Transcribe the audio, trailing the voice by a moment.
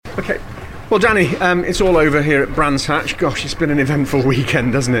Okay. Well, Danny, it's all over here at Brands Hatch. Gosh, it's been an eventful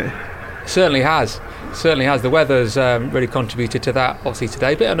weekend, hasn't it? Certainly has. The weather's really contributed to that, obviously,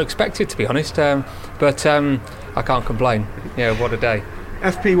 today. A bit unexpected, to be honest, but I can't complain. What a day.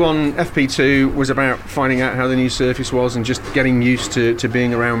 FP1, FP2 was about finding out how the new surface was and just getting used to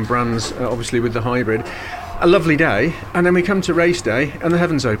being around Brands, obviously with the hybrid. A lovely day, and then we come to race day and the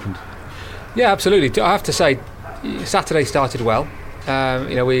heavens opened. Yeah, absolutely. I have to say, Saturday started well.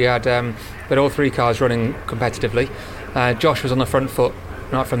 We had all three cars running competitively. Josh was on the front foot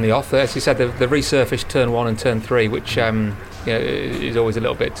right from the off. As you said, the resurfaced turn 1 and turn 3, which is always a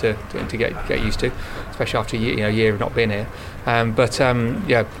little bit to get used to, especially after a year of not being here. As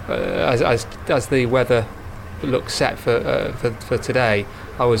the weather looked set for today,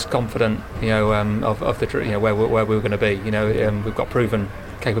 I was confident, of the where we were going to be. We've got proven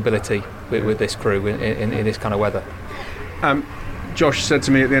capability with this crew in this kind of weather. Josh said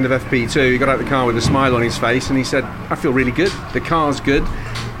to me at the end of FP2, he got out of the car with a smile on his face and he said, I feel really good, the car's good,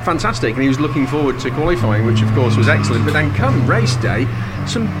 fantastic, and he was looking forward to qualifying, which of course was excellent. But then come race day,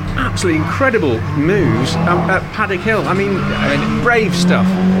 some absolutely incredible moves at Paddock Hill. I mean, brave stuff.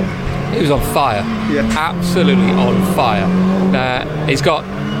 He was on fire. Yeah. Absolutely on fire. He's got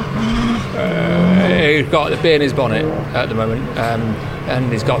the bee in his bonnet at the moment,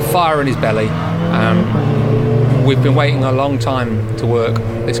 and he's got fire in his belly. We've been waiting a long time to work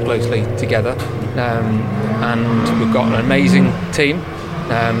this closely together, and we've got an amazing team,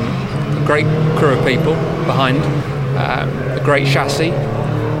 a great crew of people behind, a great chassis,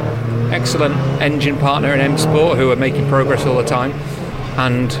 excellent engine partner in M Sport who are making progress all the time,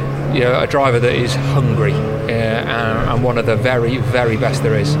 and a driver that is hungry, and one of the very, very best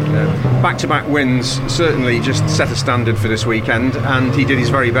there is. Back-to-back wins certainly just set a standard for this weekend, and he did his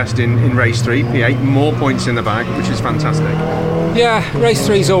very best in race 3, P8, more points in the bag, which is fantastic. Yeah, race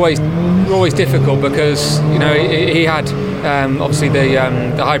 3 is always difficult because he had obviously the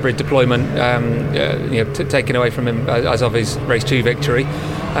hybrid deployment taken away from him as of his race 2 victory.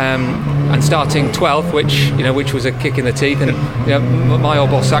 And starting 12th, which was a kick in the teeth, and my old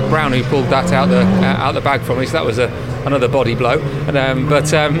boss Zach Brown, who pulled that out the bag from me, so that was another body blow.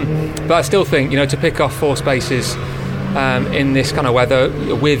 But I still think to pick off 4 spaces in this kind of weather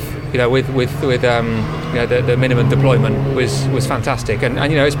with the minimum deployment was fantastic, and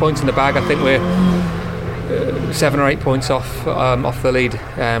it's points in the bag. I think we're 7 or 8 points off the lead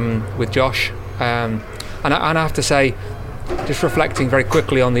with Josh, and I have to say, just reflecting very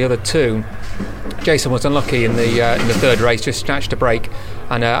quickly on the other 2, Jason was unlucky in the third race, just snatched a break,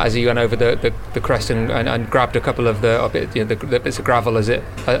 and as he went over the crest and grabbed a couple of the bits of gravel as it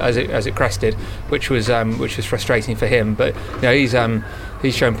crested, which was frustrating for him. But he's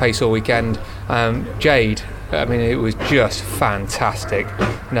shown pace all weekend. Jade, I mean, it was just fantastic.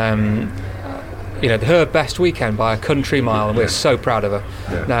 Her best weekend by a country mile, and we're so proud of her.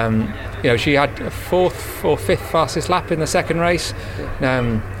 Yeah. She had a 4th or 5th fastest lap in the second race.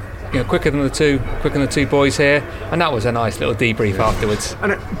 Quicker than the two boys here, and that was a nice little debrief afterwards.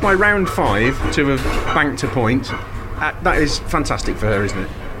 And by round 5 to have banked a point, that is fantastic for her, isn't it?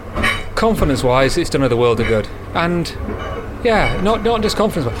 Confidence-wise, it's done her the world of good, and not just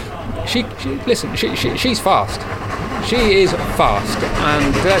confidence-wise. She's fast. She is fast,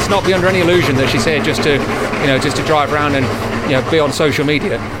 and let's not be under any illusion that she's here just to drive around and be on social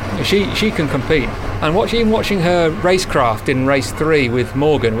media. She can compete, and watching her racecraft in race 3 with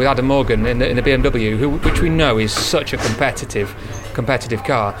Adam Morgan in the BMW, which we know is such a competitive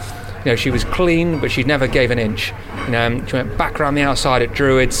car. She was clean, but she never gave an inch. She went back around the outside at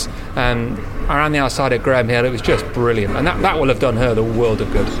Druids, around the outside at Graham Hill. It was just brilliant, and that will have done her the world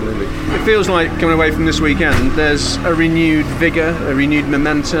of good. Absolutely. It feels like coming away from this weekend, there's a renewed vigour, a renewed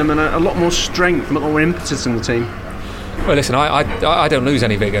momentum, and a lot more strength, a lot more impetus in the team. Well, listen, I don't lose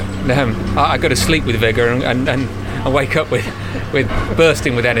any vigour. I go to sleep with vigour and wake up with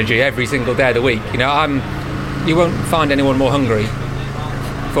bursting with energy every single day of the week. You won't find anyone more hungry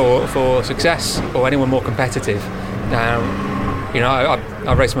for success or anyone more competitive. I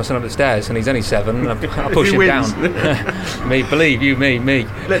raced my son up the stairs and he's only 7 and I push him down. Me.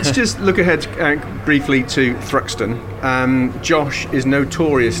 Let's just look ahead briefly to Thruxton. Josh is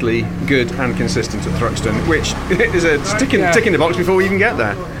notoriously good and consistent at Thruxton, which is a tick in the box before we even get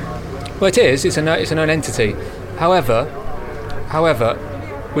there. Well, it is. It's a known entity. However,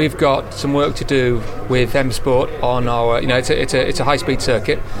 we've got some work to do with M Sport on our. It's a high-speed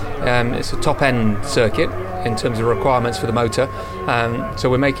circuit. It's a top-end circuit in terms of requirements for the motor. So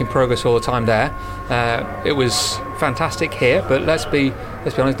we're making progress all the time there. It was fantastic here, but let's be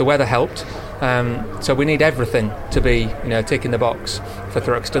honest. The weather helped. So we need everything to be, ticking the box for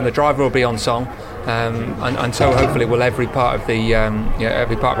Thruxton. The driver will be on song, and so hopefully will every part of the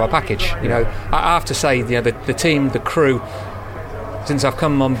every part of our package. I have to say, the team, the crew, since I've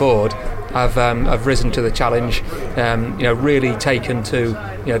come on board, have risen to the challenge. Really taken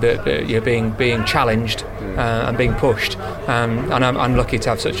to being challenged and being pushed. And I'm lucky to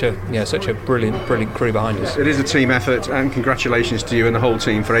have such a brilliant crew behind us. It is a team effort, and congratulations to you and the whole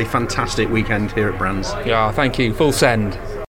team for a fantastic weekend here at Brands. Yeah, thank you. Full send.